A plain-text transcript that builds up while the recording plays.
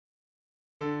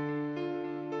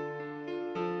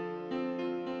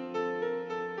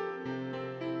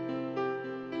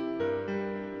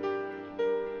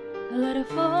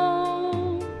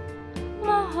waterfall,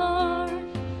 my heart,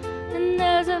 and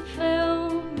as I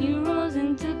fell, you rose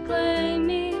in to claim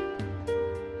me.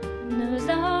 And it was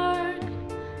dark,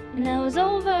 and I was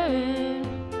over it,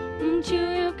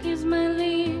 until you kissed my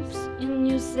lips and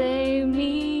you saved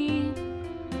me.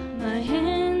 My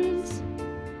hands,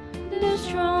 they're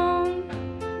strong,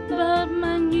 but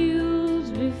my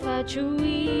knees be far too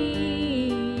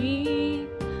weak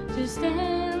to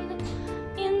stand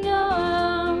in your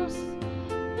arms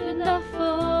without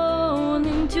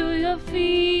falling to your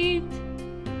feet.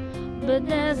 But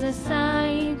there's a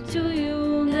side to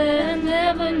you that I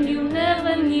never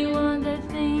knew all the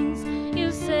things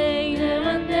you say that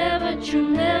are never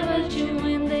true,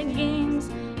 in the games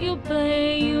you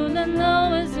play, you don't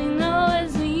always win,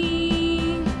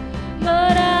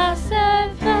 but I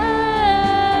set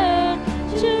fire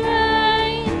to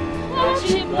rain,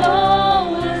 watch it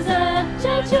blow as I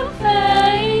touch your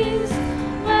face.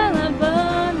 While I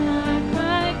burn, I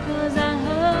cry, 'cause I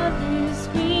heard you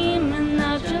screaming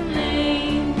out your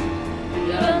name,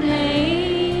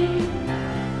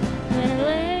 when I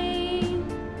lay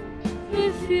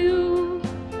with you,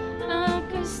 I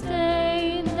can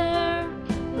stay there,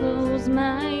 close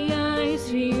my eyes,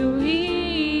 feel you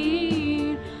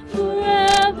here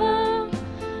forever.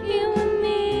 You and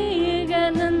me,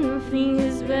 got nothing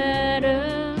is better,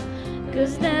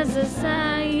 'cause there's a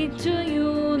side to you